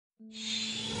The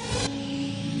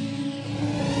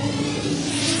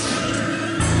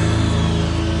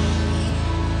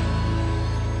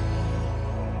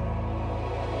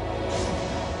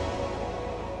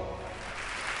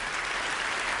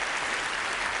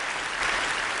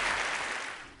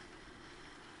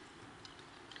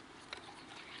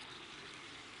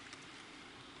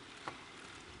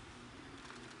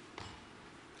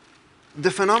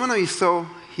phenomenon you saw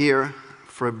here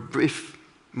for a brief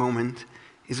moment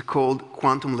is called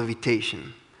quantum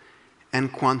levitation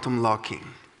and quantum locking.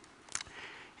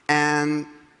 And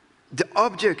the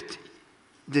object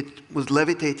that was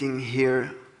levitating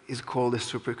here is called a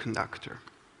superconductor.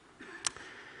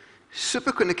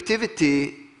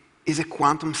 Superconductivity is a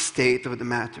quantum state of the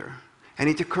matter, and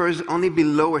it occurs only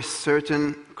below a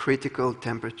certain critical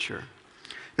temperature.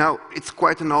 Now, it's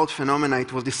quite an old phenomenon.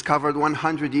 It was discovered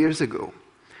 100 years ago.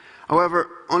 However,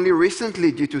 only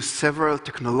recently, due to several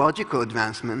technological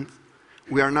advancements,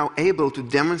 we are now able to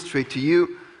demonstrate to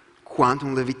you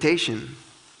quantum levitation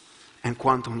and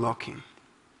quantum locking.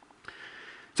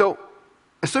 So,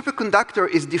 a superconductor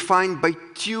is defined by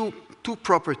two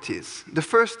properties. The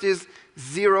first is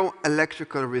zero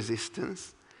electrical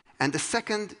resistance, and the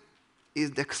second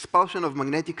is the expulsion of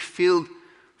magnetic field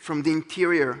from the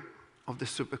interior of the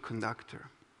superconductor.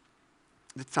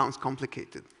 That sounds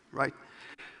complicated, right?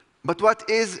 But what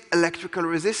is electrical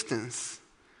resistance?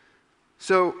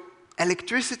 So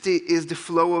electricity is the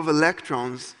flow of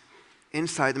electrons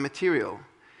inside the material.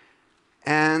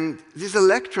 And these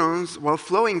electrons, while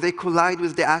flowing, they collide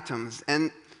with the atoms.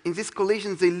 And in these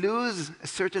collisions, they lose a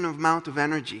certain amount of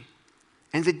energy.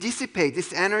 And they dissipate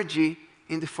this energy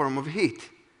in the form of heat.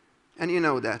 And you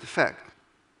know that effect.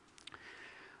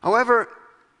 However,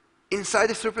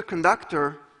 inside a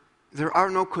superconductor, there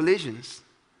are no collisions.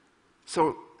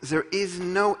 So there is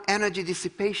no energy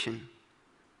dissipation.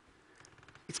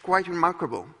 It's quite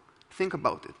remarkable. Think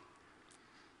about it.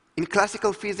 In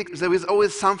classical physics, there is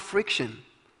always some friction,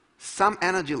 some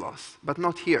energy loss, but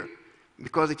not here,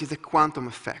 because it is a quantum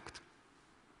effect.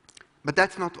 But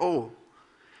that's not all,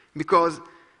 because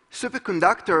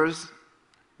superconductors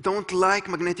don't like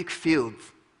magnetic fields.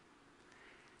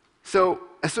 So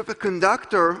a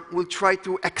superconductor will try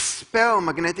to expel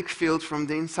magnetic fields from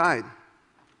the inside.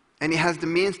 And it has the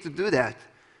means to do that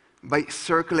by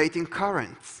circulating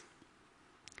currents.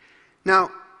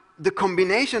 Now, the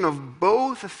combination of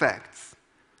both effects,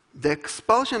 the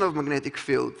expulsion of magnetic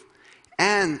fields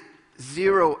and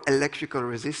zero electrical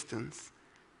resistance,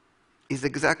 is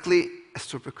exactly a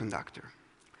superconductor.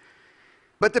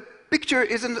 But the picture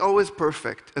isn't always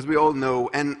perfect, as we all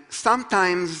know, and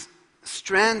sometimes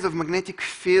strands of magnetic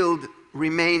field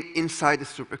remain inside the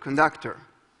superconductor.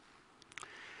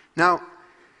 Now,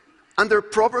 under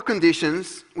proper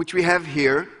conditions, which we have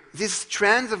here, these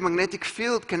strands of magnetic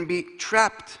field can be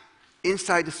trapped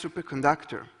inside the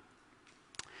superconductor.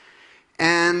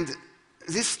 And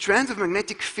these strands of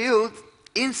magnetic field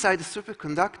inside the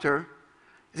superconductor,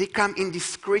 they come in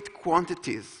discrete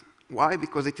quantities. Why?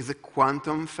 Because it is a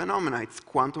quantum phenomenon. It's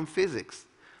quantum physics.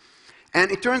 And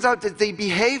it turns out that they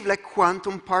behave like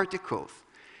quantum particles.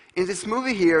 In this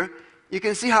movie here, you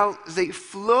can see how they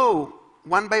flow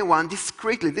one by one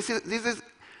discretely. This is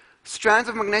strands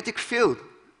of magnetic field.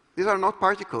 These are not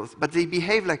particles, but they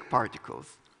behave like particles.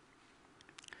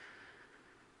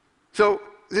 So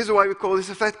this is why we call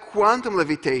this effect quantum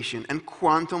levitation and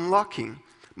quantum locking.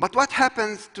 But what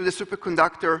happens to the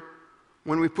superconductor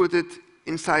when we put it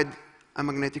inside a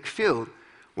magnetic field?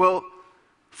 Well,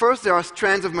 first there are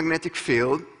strands of magnetic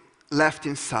field left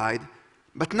inside,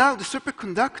 but now the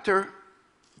superconductor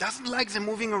doesn't like them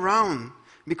moving around,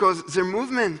 because their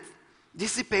movement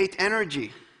dissipates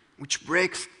energy, which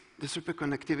breaks the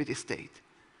superconductivity state.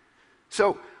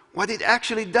 So what it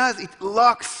actually does, it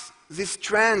locks these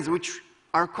strands, which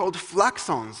are called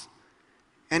fluxons,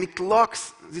 and it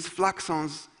locks these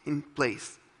fluxons in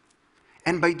place.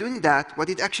 And by doing that, what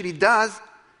it actually does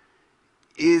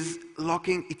is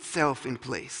locking itself in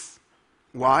place.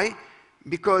 Why?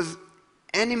 Because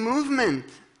any movement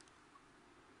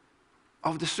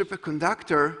of the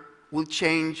superconductor will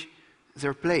change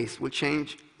their place, will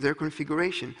change their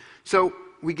configuration. So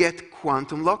we get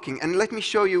quantum locking. And let me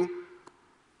show you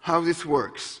how this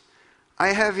works.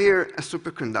 I have here a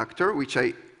superconductor, which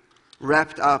I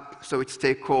wrapped up so it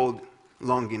stays cold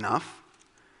long enough.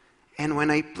 And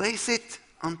when I place it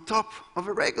on top of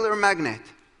a regular magnet,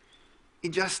 it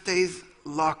just stays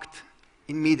locked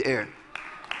in midair.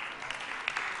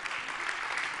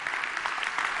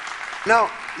 Now,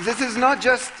 this is not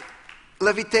just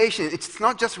levitation, it's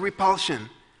not just repulsion.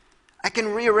 I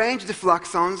can rearrange the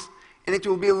fluxons and it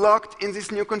will be locked in this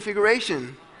new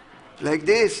configuration. like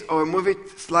this, or move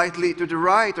it slightly to the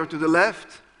right or to the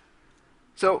left.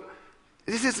 So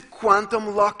this is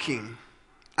quantum locking,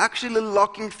 actually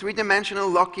locking, three-dimensional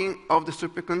locking of the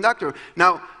superconductor.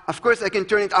 Now, of course, I can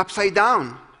turn it upside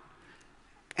down,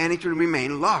 and it will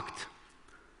remain locked.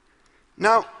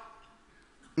 Now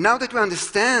that we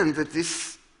understand that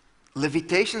this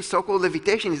levitation, so-called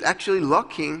levitation, is actually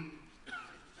locking,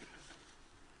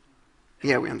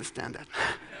 yeah, we understand that.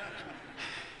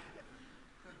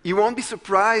 You won't be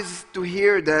surprised to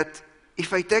hear that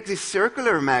if I take this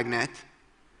circular magnet,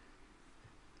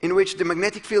 in which the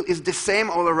magnetic field is the same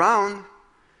all around,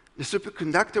 the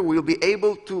superconductor will be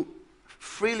able to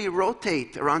freely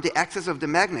rotate around the axis of the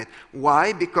magnet.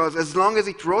 Why? Because as long as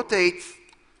it rotates,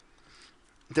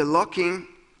 the locking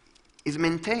is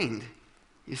maintained.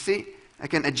 You see, I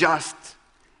can adjust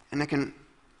and I can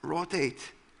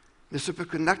rotate the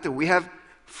superconductor. We have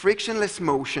frictionless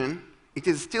motion. It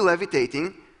is still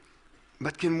levitating,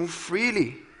 but can move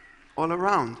freely all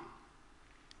around.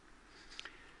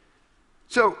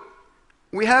 So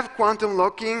we have quantum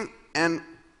locking, and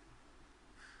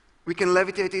we can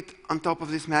levitate it on top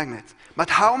of this magnet. But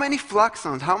how many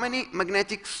fluxons, how many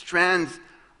magnetic strands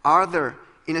are there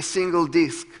in a single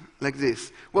disk like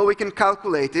this? Well, we can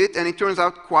calculate it, and it turns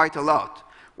out quite a lot.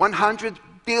 100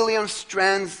 billion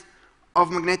strands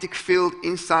of magnetic field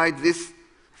inside this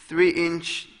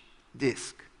 3-inch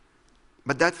disk.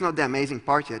 But that's not the amazing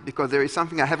part yet, because there is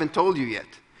something I haven't told you yet.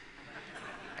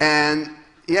 And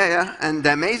and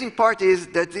the amazing part is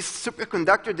that this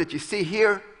superconductor that you see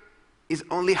here is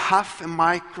only half a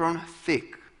micron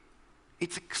thick.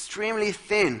 It's extremely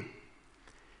thin.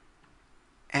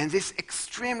 And this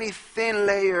extremely thin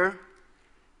layer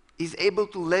is able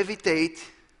to levitate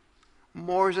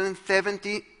more than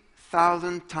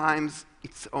 70,000 times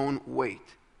its own weight.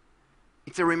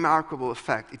 It's a remarkable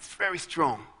effect. It's very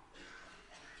strong.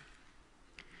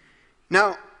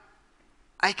 Now,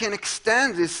 I can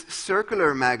extend this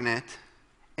circular magnet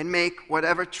and make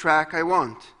whatever track I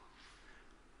want.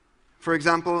 For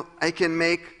example, I can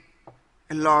make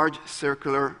a large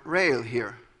circular rail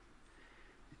here.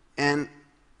 And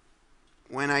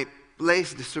when I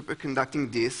place the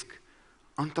superconducting disk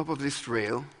on top of this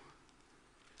rail,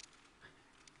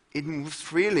 it moves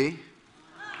freely.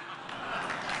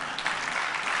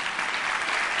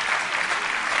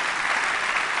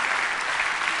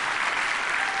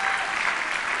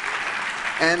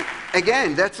 And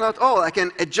again, that's not all. I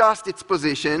can adjust its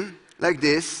position like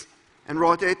this and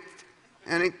rotate,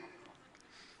 and it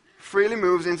freely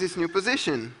moves in this new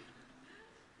position.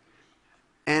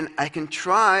 And I can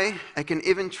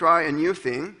even try a new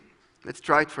thing. Let's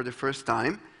try it for the first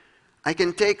time. I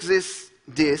can take this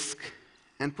disk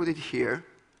and put it here.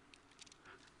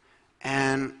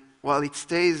 And while it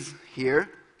stays here,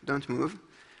 don't move,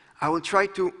 I will try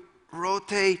to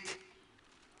rotate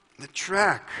the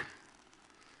track.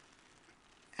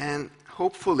 And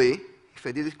hopefully, if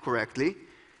I did it correctly,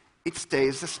 it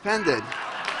stays suspended.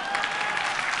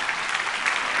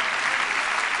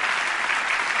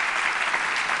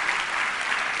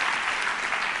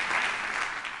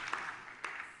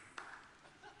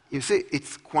 You see,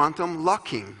 it's quantum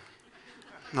locking,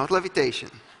 not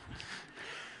levitation.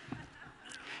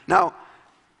 Now,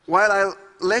 while I'll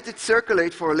let it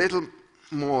circulate for a little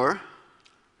more,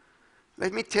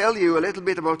 let me tell you a little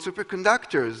bit about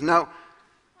superconductors. Now,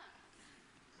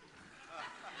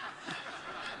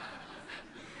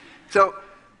 so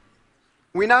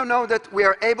we now know that we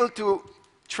are able to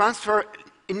transfer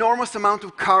enormous amount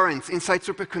of currents inside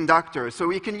superconductors. So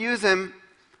we can use them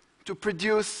to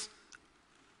produce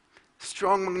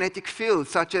strong magnetic fields,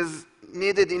 such as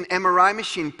needed in MRI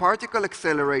machine, particle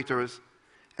accelerators,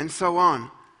 and so on.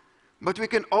 But we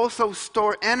can also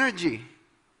store energy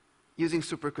using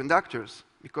superconductors,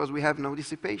 because we have no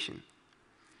dissipation.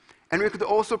 And we could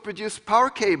also produce power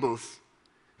cables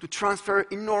to transfer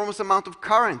enormous amount of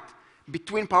current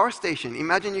between power stations.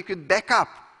 Imagine you could back up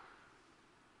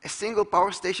a single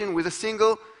power station with a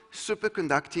single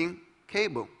superconducting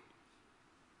cable.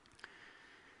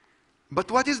 But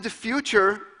what is the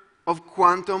future of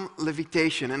quantum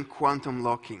levitation and quantum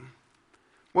locking?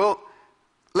 Well,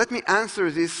 let me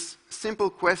answer this simple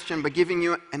question by giving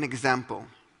you an example.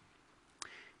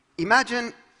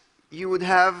 Imagine you would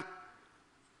have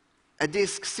a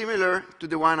disk similar to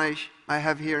the one I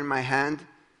have here in my hand,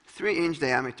 3-inch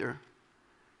diameter,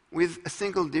 with a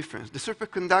single difference. The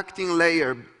superconducting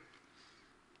layer,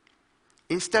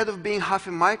 instead of being half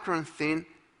a micron thin,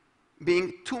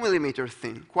 being 2 millimeter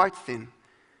thin, quite thin.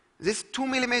 This 2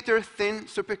 millimeter thin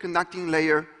superconducting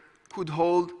layer could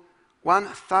hold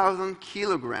 1,000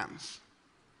 kilograms,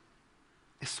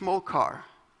 a small car,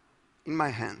 in my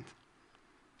hand.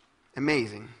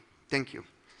 Amazing. Thank you.